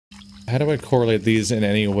How do I correlate these in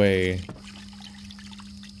any way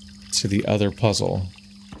to the other puzzle?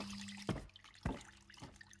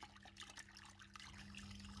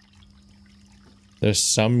 There's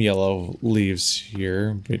some yellow leaves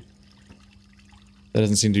here, but that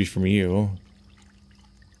doesn't seem to be from you.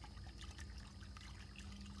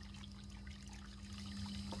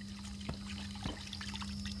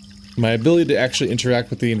 My ability to actually interact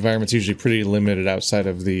with the environment's usually pretty limited outside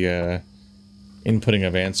of the inputting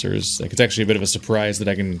of answers. Like, it's actually a bit of a surprise that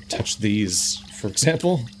I can touch these, for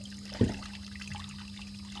example.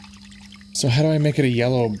 So how do I make it a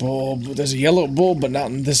yellow bulb? There's a yellow bulb, but not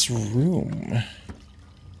in this room.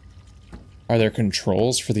 Are there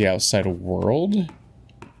controls for the outside world?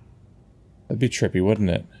 That'd be trippy, wouldn't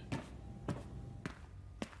it?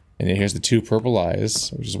 And then here's the 2 purple eyes,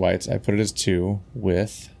 which is why I put it as 2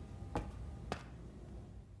 with...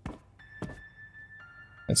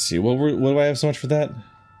 Let's see, what do I have so much for that?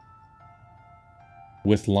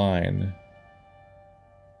 With line.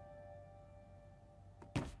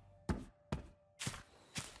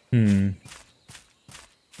 Can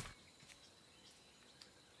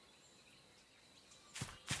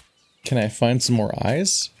I find some more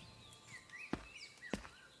eyes?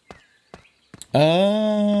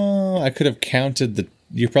 Oh, I could have counted the...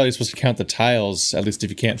 You're probably supposed to count the tiles, at least if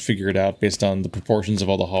you can't figure it out based on the proportions of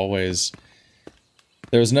all the hallways.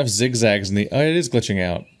 There was enough zigzags in the... Oh, it is glitching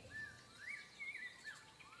out.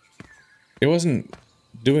 It wasn't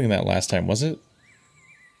doing that last time, was it?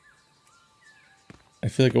 I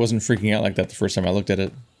feel like it wasn't freaking out like that the first time I looked at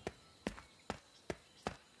it.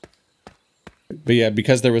 But yeah,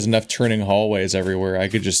 because there was enough turning hallways everywhere, I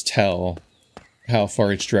could just tell how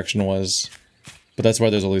far each direction was. But that's why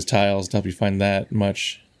there's all these tiles, to help you find that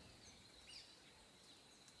much.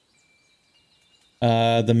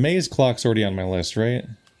 The maze clock's already on my list, right?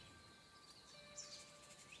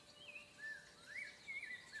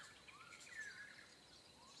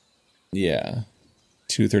 Yeah.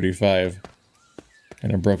 2:35.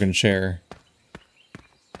 And a broken chair.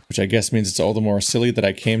 Which I guess means it's all the more silly that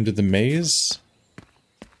I came to the maze?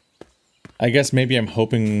 I guess maybe I'm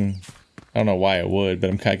hoping... I don't know why I would,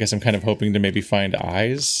 but I guess I'm kind of hoping to maybe find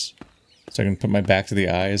eyes. So I can put my back to the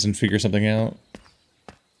eyes and figure something out.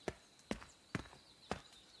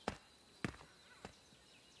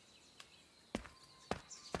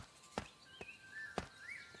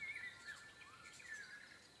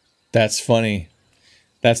 That's funny.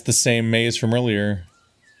 That's the same maze from earlier.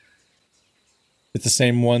 It's the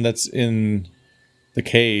same one that's in the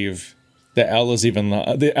cave. The L is even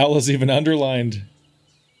underlined.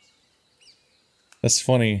 That's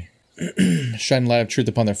funny. Shine light of truth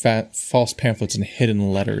upon their false pamphlets and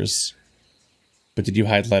hidden letters. But did you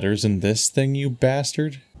hide letters in this thing, you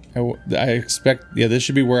bastard? I expect... Yeah, this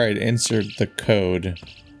should be where I'd insert the code.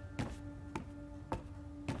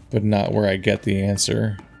 But not where I get the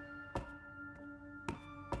answer.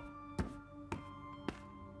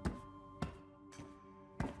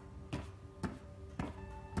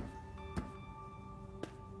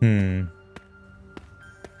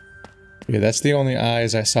 Yeah, that's the only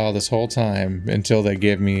eyes I saw this whole time, until they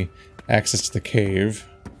gave me access to the cave.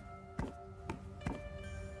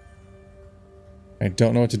 I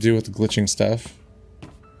don't know what to do with the glitching stuff.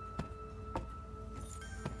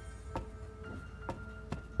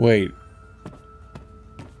 Wait.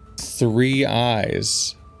 3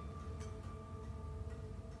 eyes.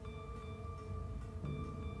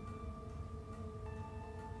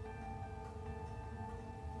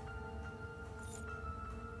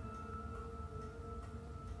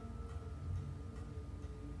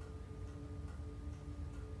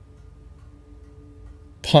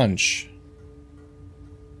 Punch.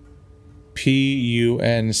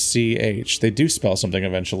 P-U-N-C-H. They do spell something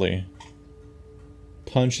eventually.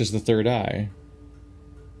 Punch is the 3rd eye.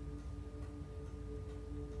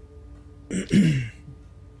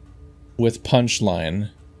 With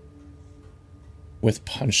punchline. With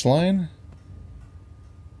punchline?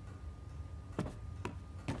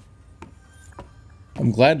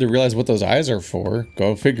 I'm glad to realize what those eyes are for.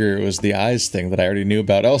 Go figure, it was the eyes thing that I already knew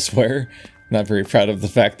about elsewhere. Not very proud of the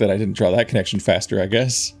fact that I didn't draw that connection faster, I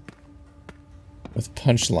guess. With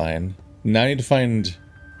punchline. Now I need to find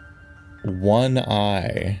 1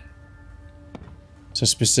 eye. So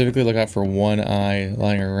specifically look out for 1 eye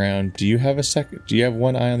lying around. Do you have a second? Do you have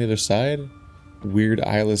 1 eye on the other side? Weird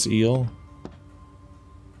eyeless eel.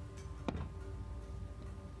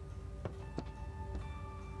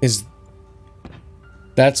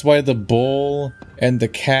 That's why the bull and the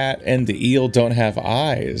cat and the eel don't have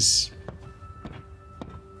eyes.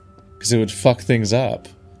 Because it would fuck things up.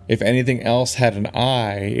 If anything else had an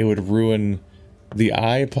eye, it would ruin The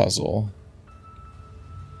eye puzzle.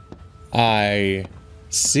 I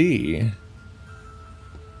see.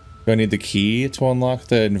 Do I need the key to unlock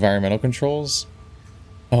the environmental controls?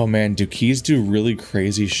 Oh man, do keys do really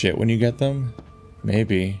crazy shit when you get them?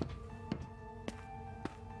 Maybe.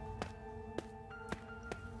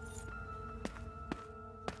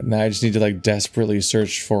 Now I just need to like desperately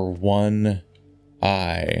search for one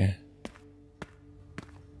eye.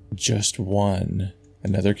 Just one.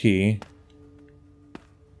 Another key.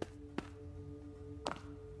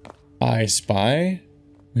 I spy?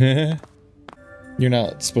 You're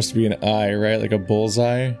not supposed to be an eye, right? Like a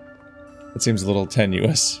bullseye? That seems a little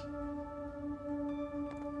tenuous.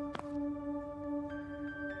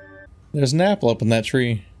 There's an apple up in that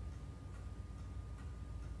tree.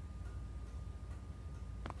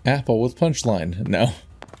 Apple with punchline. No.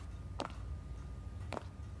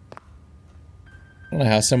 I don't know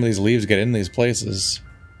how some of these leaves get in these places.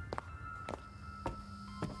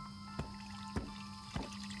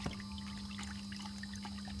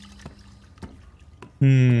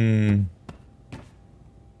 I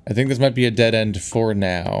think this might be a dead end for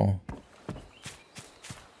now.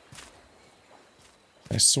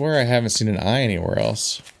 I swear I haven't seen an eye anywhere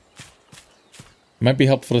else. It might be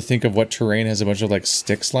helpful to think of what terrain has a bunch of like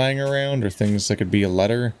sticks lying around or things that could be a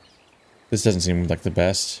letter. This doesn't seem like the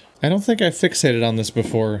best. I don't think I fixated on this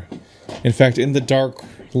before. In fact, in the dark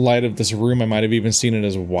light of this room, I might have even seen it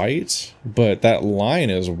as white, but that line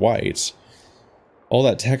is white. All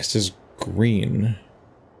that text is green.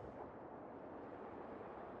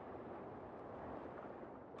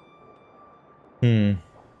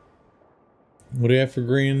 What do you have for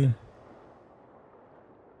green?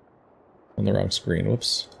 On the wrong screen.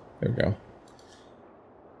 Whoops. There we go.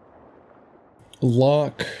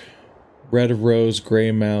 Lock, red rose,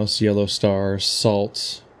 gray mouse, yellow star,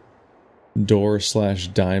 salt, door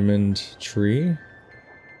 / diamond tree.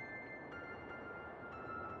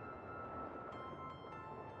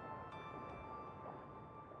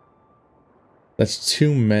 That's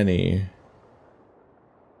too many.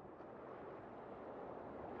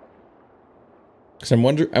 Because I'm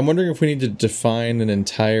wondering if we need to define an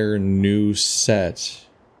entire new set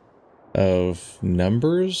of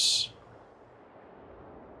numbers.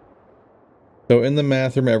 So in the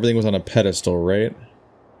math room, everything was on a pedestal, right?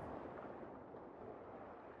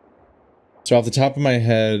 So off the top of my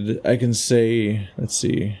head, I can say, let's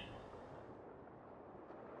see.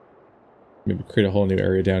 Maybe create a whole new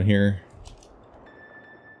area down here.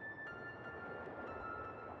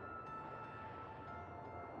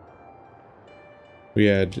 We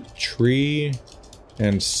had tree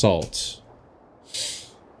and salt.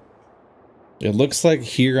 It looks like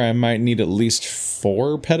here I might need at least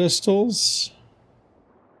 4 pedestals.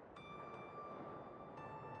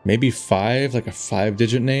 Maybe 5, like a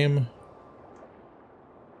 5-digit name.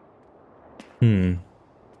 It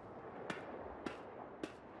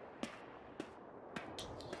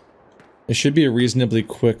should be a reasonably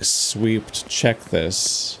quick sweep to check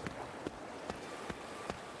this.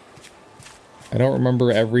 I don't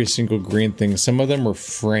remember every single green thing. Some of them were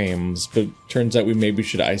frames, but turns out we maybe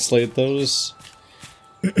should isolate those.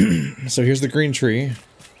 So here's the green tree.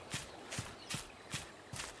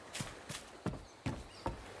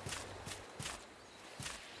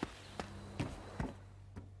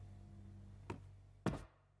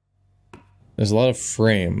 There's a lot of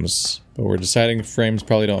frames, but we're deciding frames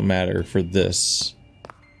probably don't matter for this.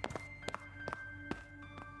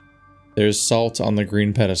 There's salt on the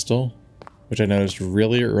green pedestal, which I noticed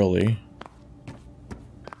really early.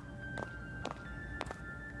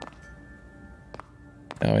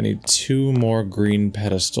 Now I need 2 more green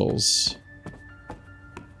pedestals.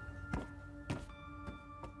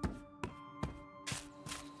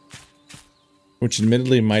 Which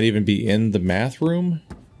admittedly might even be in the math room.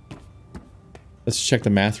 Let's check the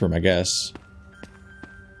math room, I guess.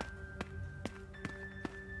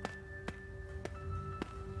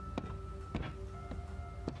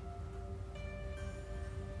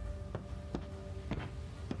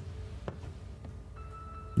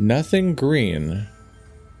 Nothing green.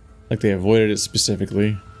 Like they avoided it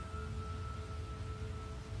specifically.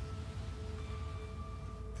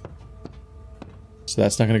 So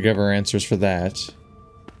that's not going to give our answers for that.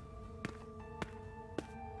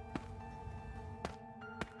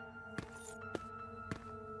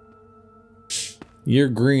 You're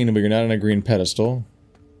green, but you're not on a green pedestal.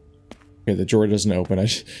 Okay, the drawer doesn't open. I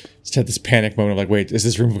just had this panic moment of like, wait, is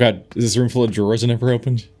this room full of drawers that never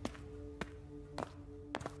opened?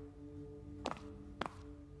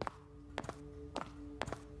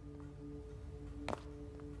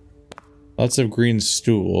 Lots of green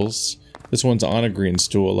stools. This one's on a green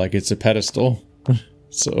stool, like it's a pedestal.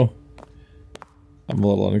 So I'm a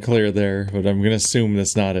little unclear there, but I'm gonna assume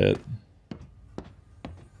that's not it.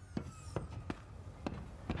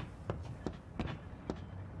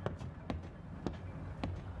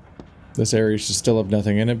 This area should still have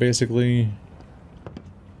nothing in it, basically.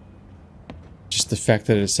 Just the fact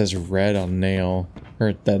that it says red on nail,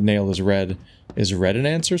 or that nail is red. Is red an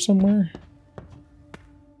answer somewhere?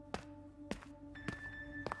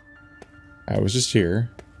 I was just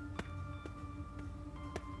here.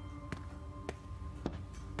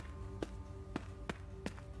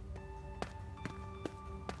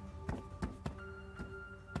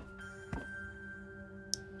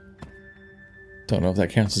 Don't know if that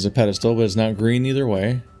counts as a pedestal, but it's not green either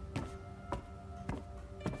way.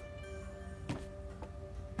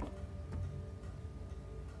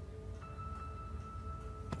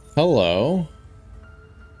 Hello.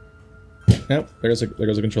 Nope, there goes a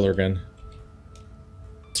controller again.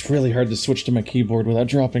 It's really hard to switch to my keyboard without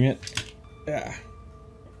dropping it. Yeah.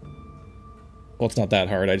 Well, it's not that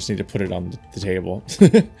hard. I just need to put it on the table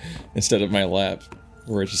instead of my lap,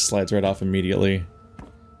 where it just slides right off immediately.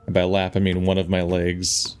 And by lap, I mean one of my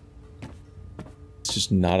legs. It's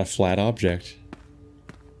just not a flat object.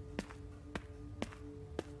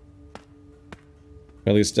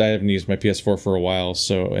 At least I haven't used my PS4 for a while,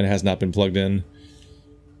 so it has not been plugged in.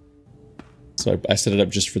 So I set it up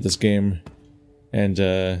just for this game. And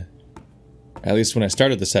at least when I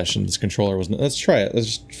started the session, this controller wasn't. Let's try it.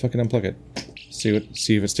 Let's just fucking unplug it. See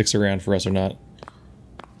if it sticks around for us or not.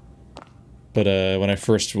 But when I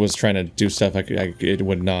first was trying to do stuff, it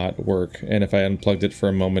would not work. And if I unplugged it for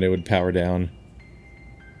a moment, it would power down.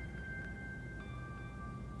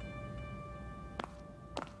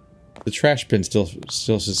 The trash bin still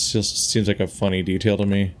seems like a funny detail to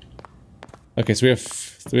me. Okay, so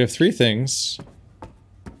we have 3 things.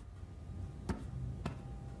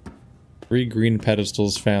 3 green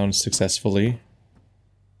pedestals found successfully.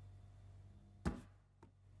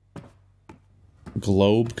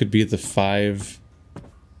 Globe could be the 5.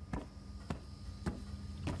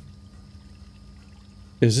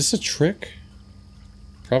 Is this a trick?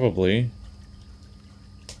 Probably.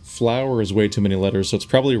 Flower is way too many letters, so it's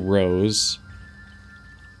probably rose.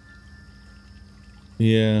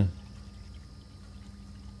 Yeah.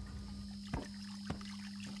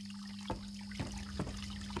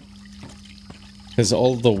 Because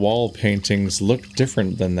all the wall paintings look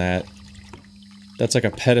different than that. That's like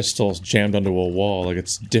a pedestal jammed onto a wall, like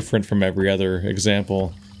it's different from every other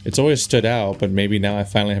example. It's always stood out, but maybe now I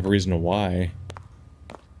finally have a reason why.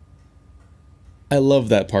 I love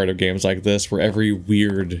that part of games like this, where every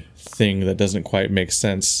weird thing that doesn't quite make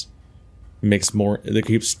sense makes more... It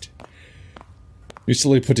keeps... You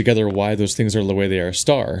slowly put together why those things are the way they are.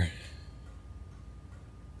 Star.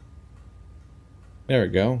 There we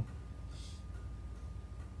go.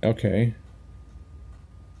 Okay.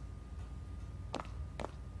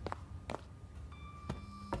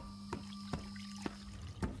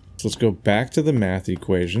 So let's go back to the math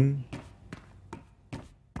equation.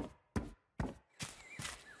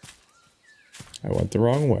 I went the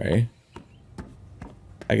wrong way.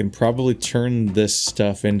 I can probably turn this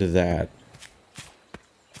stuff into that.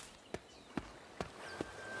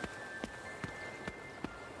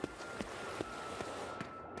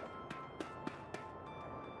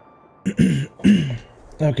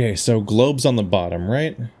 Okay, so globe's on the bottom,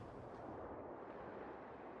 right?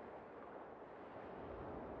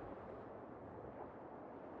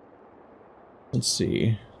 Let's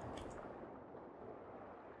see.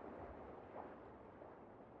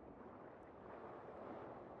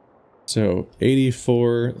 So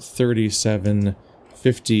 84, 37,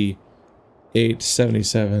 58,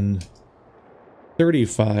 77,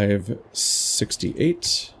 35,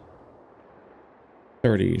 68,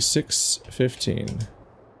 36, 15.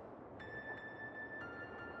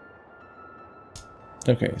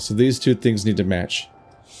 Okay, so these 2 things need to match.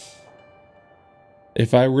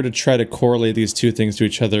 If I were to try to correlate these 2 things to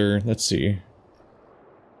each other, let's see.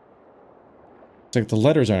 It's like the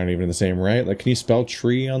letters aren't even the same, right? Like, can you spell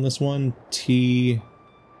tree on this one?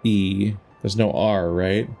 T-E. There's no R,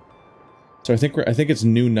 right? So I think it's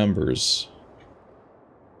new numbers.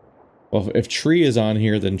 Well, if tree is on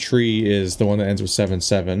here, then tree is the one that ends with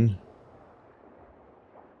 7-7.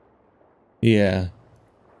 Yeah.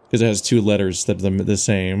 Because it has 2 letters that are the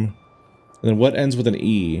same. And then what ends with an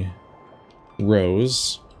E?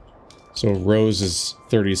 Rose. So rose is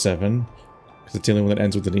 37. Because it's the only one that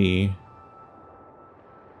ends with an E.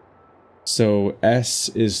 So S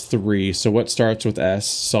is 3. So what starts with S?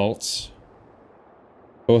 Salt.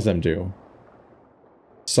 Both of them do.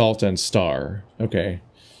 Salt and star. Okay.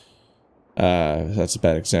 That's a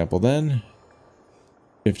bad example then.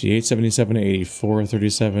 58, 77, 84,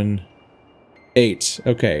 37, 8.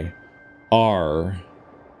 Okay. R.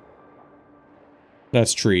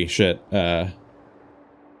 That's tree. Shit. Okay,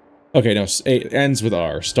 no. It ends with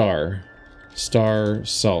R. Star. Star,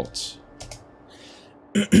 salt.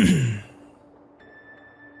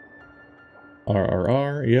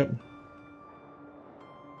 R, yep.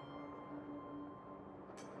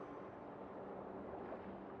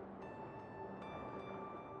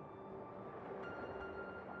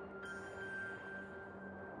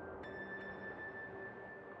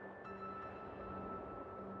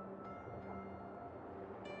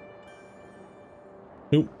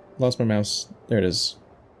 Oop, lost my mouse. There it is.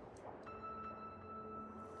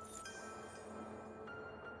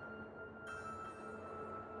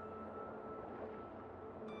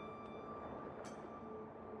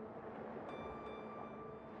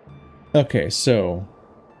 Okay, so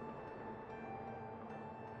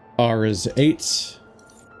R is 8.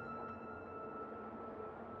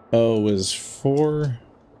 O is 4.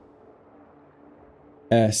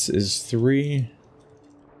 S is 3.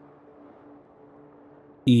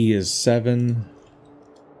 E is 7.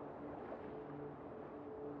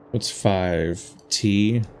 What's 5?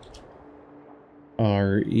 T.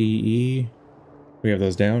 R, E, E. We have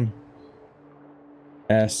those down.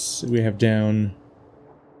 S, we have down.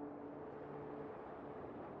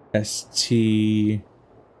 S, T.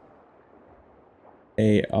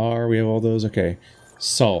 A, R, we have all those. Okay.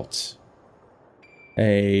 Salt.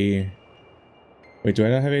 A. Wait, do I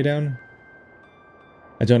not have A down?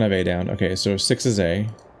 I don't have A down. Okay, so 6 is A.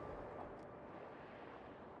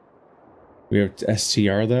 We have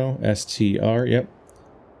STR though. STR, yep.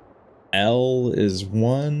 L is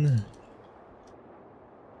 1.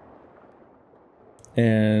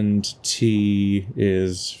 And T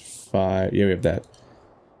is 5. Yeah, we have that.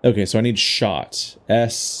 Okay, so I need shot.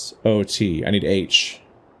 S-O-T. I need H.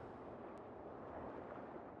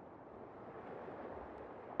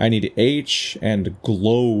 I need H, and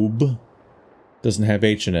globe doesn't have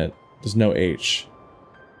H in it. There's no H.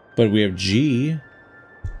 But we have G.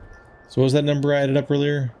 So what was that number I added up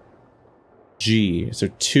earlier? G. So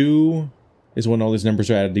 2 is when all these numbers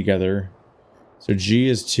are added together. So G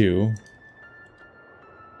is 2.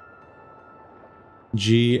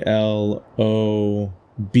 G-L-O-B.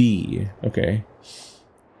 Okay.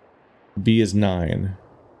 B is 9.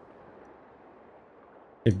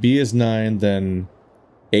 If B is 9, then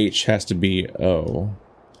H has to be O.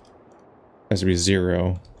 Has to be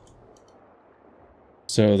 0.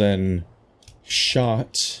 So then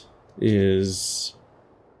shot is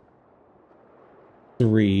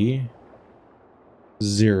 3,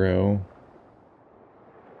 0,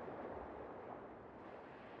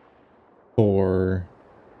 4,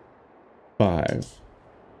 5.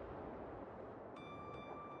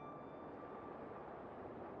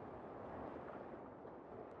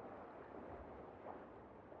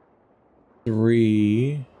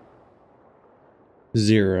 Three,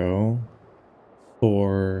 0,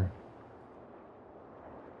 4,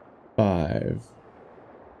 5.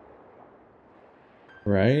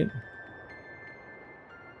 Right?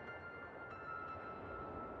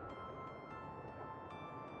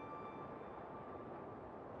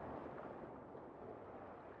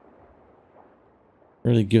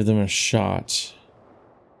 Really give them a shot.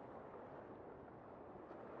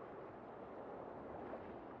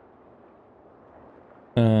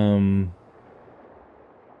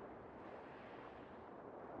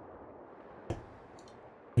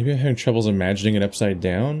 Maybe I'm having troubles imagining it upside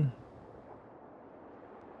down.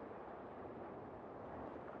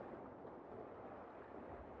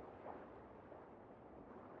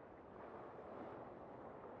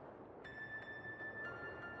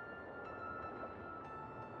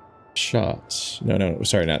 Shot. No,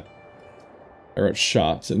 sorry, not. I wrote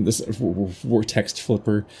shot in this text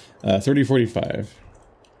flipper. 3045.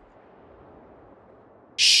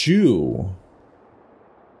 Shoe.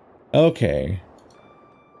 Okay.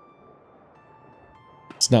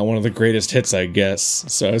 It's not one of the greatest hits, I guess.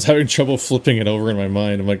 So I was having trouble flipping it over in my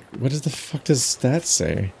mind. I'm like, what the fuck does that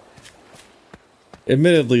say?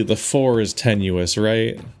 Admittedly, the 4 is tenuous,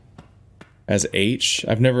 right? As H?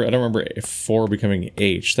 I don't remember 4 becoming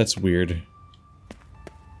H. That's weird.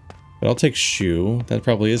 But I'll take shoe. That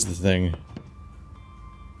probably is the thing.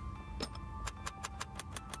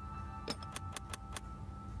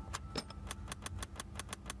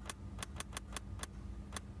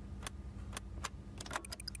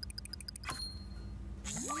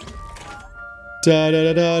 Da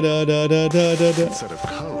da da da da da da da da. Set of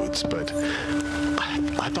codes, but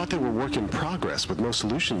I thought they were work in progress with no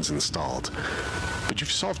solutions installed. But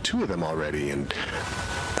you've solved 2 of them already, and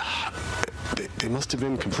they must have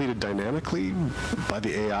been completed dynamically by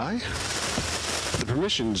the AI? The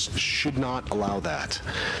permissions should not allow that.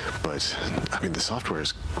 But, I mean, the software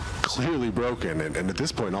is clearly broken, and at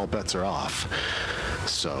this point, all bets are off.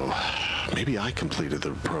 So, maybe I completed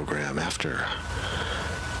the program after...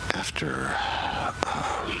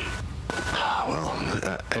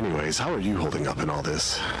 anyways, how are you holding up in all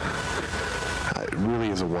this? It really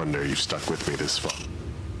is a wonder you've stuck with me this far.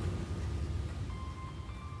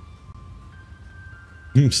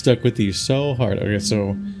 I'm stuck with you so hard. Okay,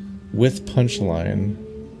 so with punchline.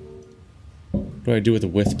 What do I do with the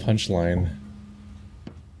with punchline?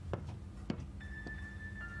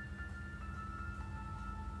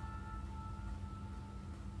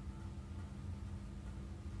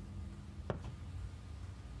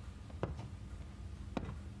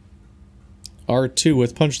 R2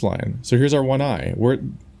 with punchline. So here's our one eye. What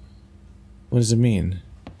does it mean?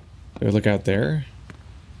 Do I look out there?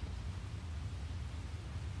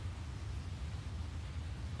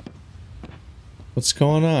 What's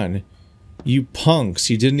going on? You punks,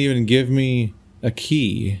 you didn't even give me a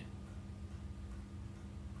key.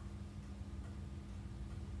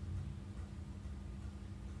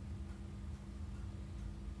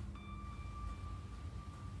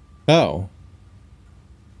 Oh.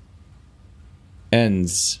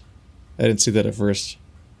 Ends. I didn't see that at first.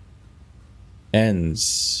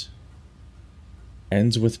 Ends.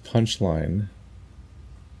 Ends with punchline.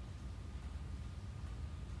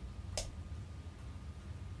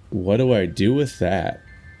 What do I do with that?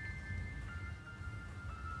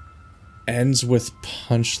 Ends with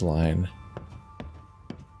punchline.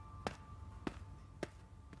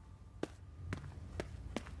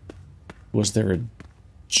 Was there a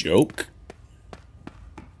joke?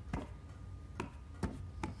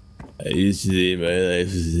 I used to live my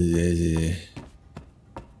life.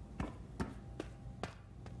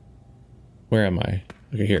 Where am I?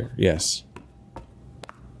 Okay, here. Yes.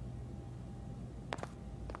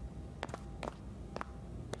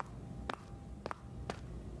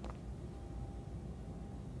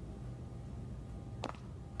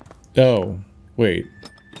 Oh, wait.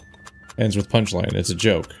 Ends with punchline. It's a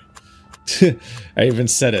joke. I even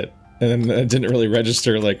said it. And then I didn't really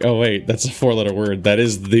register, like, oh wait, that's a 4-letter word.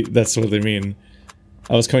 That's what they mean.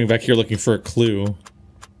 I was coming back here looking for a clue.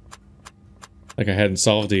 Like I hadn't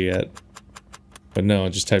solved it yet. But no, I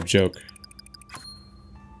just typed joke.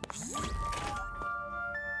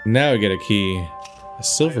 Now I get a key. A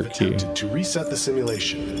silver key. Attempted to reset the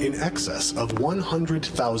simulation in excess of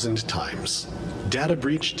 100,000 times. Data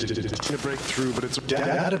breach to break through, but it's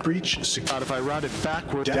data breach. If I route it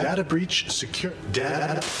backward, data breach secure.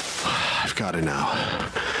 Data. I've got it now.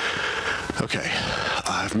 Okay,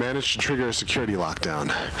 I've managed to trigger a security lockdown.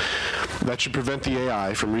 That should prevent the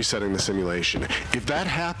AI from resetting the simulation. If that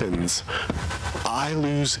happens, I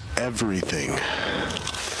lose everything.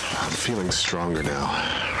 I'm feeling stronger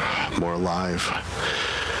now, more alive.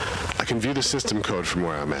 I can view the system code from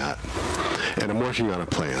where I'm at, and I'm working on a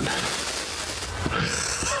plan.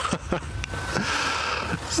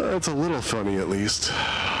 It's a little funny, at least.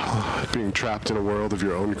 Being trapped in a world of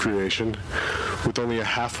your own creation, with only a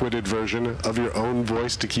half-witted version of your own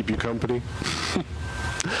voice to keep you company.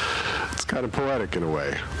 It's kind of poetic in a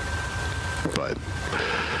way. But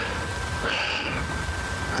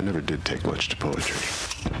I never did take much to poetry.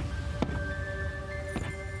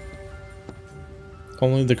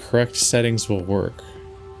 Only the correct settings will work.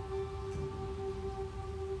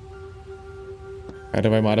 How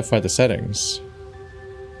do I modify the settings?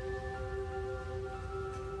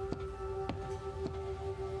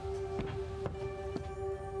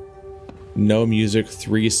 No music,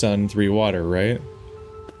 3 sun, 3 water, right?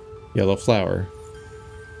 Yellow flower.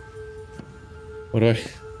 What do I...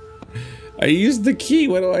 I used the key,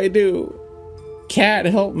 what do I do? Cat,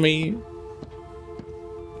 help me.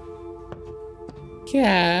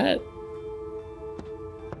 Cat.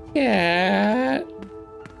 Cat.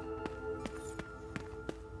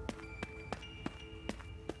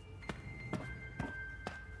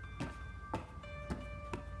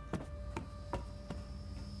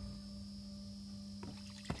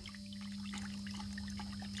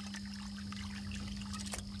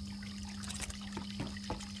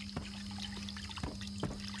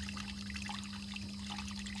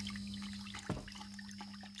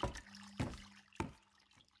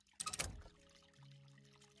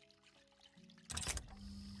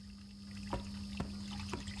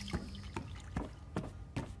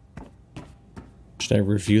 Should I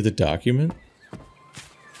review the document?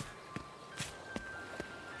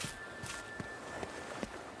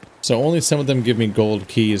 So only some of them give me gold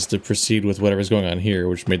keys to proceed with whatever's going on here,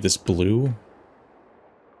 which made this blue.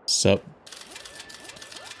 Sup?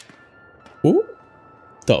 Ooh.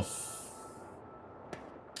 The f...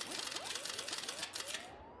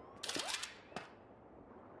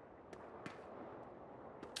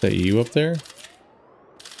 Is that you up there?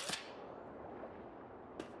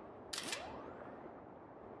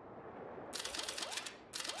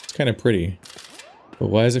 It's kind of pretty. But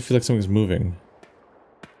why does it feel like something's moving?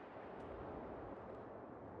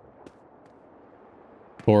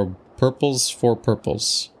 Four purples, four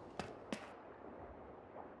purples.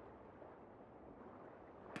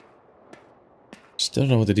 Still don't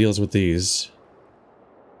know what the deal is with these.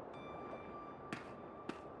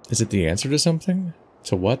 Is it the answer to something?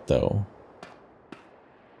 To what, though?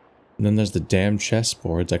 And then there's the damn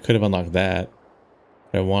chessboards. I could have unlocked that.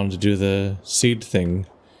 But I wanted to do the seed thing.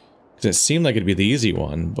 Because it seemed like it'd be the easy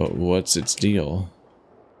one, but what's its deal?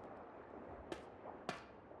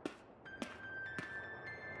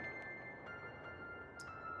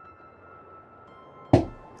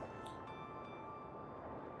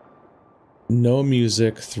 No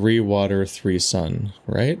music, 3 water, 3 sun,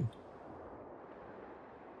 right?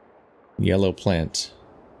 Yellow plant.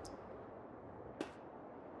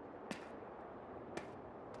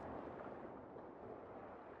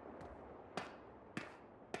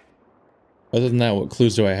 Other than that, what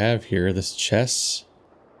clues do I have here? This chess?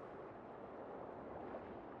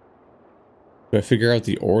 Do I figure out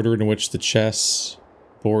the order in which the chess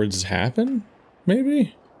boards happen?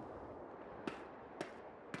 Maybe?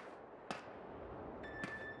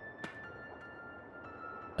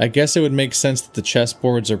 I guess it would make sense that the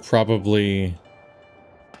chessboards are probably...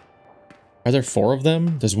 Are there 4 of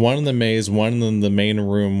them? There's one in the maze, one in the main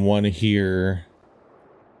room, one here.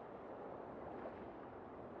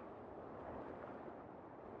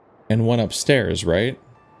 And one upstairs, right?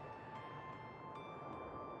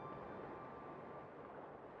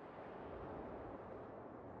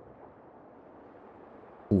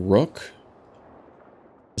 Rook?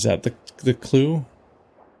 Is that the clue?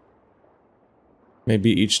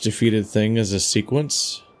 Maybe each defeated thing is a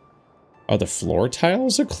sequence? Are the floor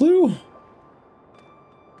tiles a clue? I'm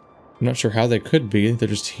not sure how they could be, they're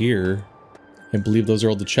just here. I believe those are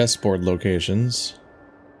all the chessboard locations.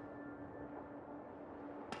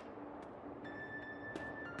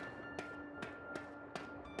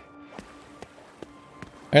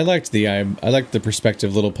 I liked the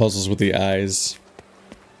perspective little puzzles with the eyes.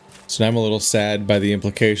 So now I'm a little sad by the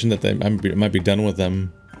implication that I might be done with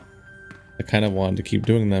them. I kind of wanted to keep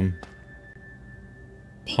doing them.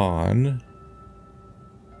 Pawn.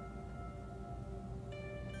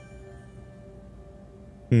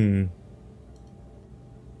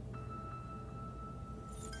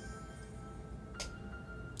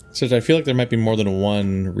 So I feel like there might be more than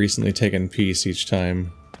one recently taken piece each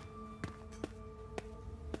time.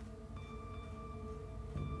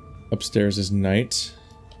 Upstairs is night.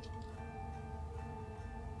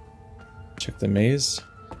 Check the maze.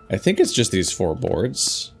 I think it's just these 4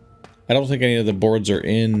 boards. I don't think any of the boards are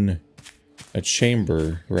in a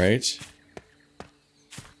chamber, right?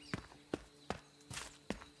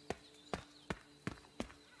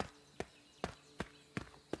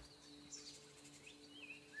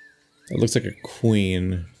 It looks like a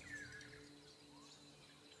queen.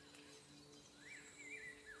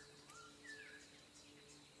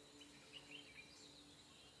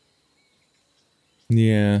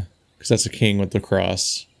 Yeah, because that's a king with the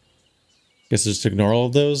cross. Guess just ignore all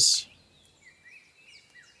of those.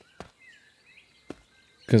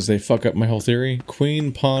 Because they fuck up my whole theory.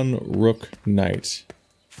 Queen, pawn, rook, knight.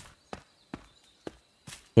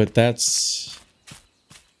 But that's...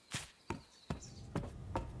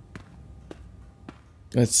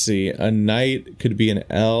 Let's see. A knight could be an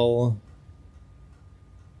L.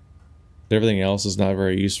 Everything else is not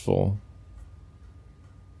very useful.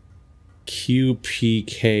 Q, P,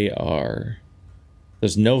 K, R.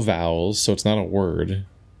 There's no vowels, so it's not a word.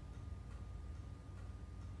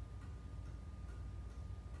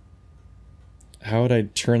 How would I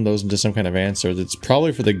turn those into some kind of answer? That's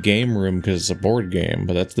probably for the game room because it's a board game,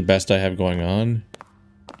 but that's the best I have going on.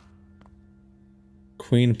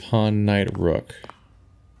 Queen, pawn, knight, rook.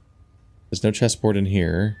 There's no chessboard in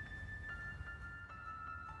here.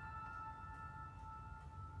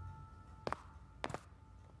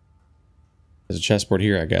 There's a chessboard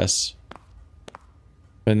here, I guess.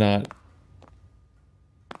 But not...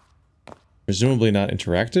 Presumably not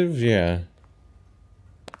interactive? Yeah.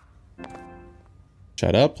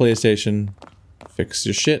 Shut up, PlayStation. Fix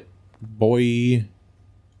your shit, boy.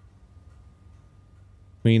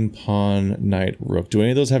 Queen, pawn, knight, rook. Do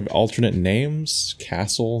any of those have alternate names?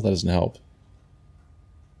 Castle? That doesn't help.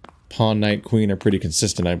 Pawn, knight, queen are pretty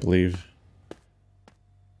consistent, I believe.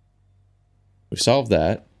 We solved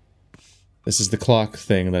that. This is the clock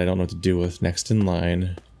thing that I don't know what to do with next in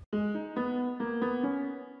line.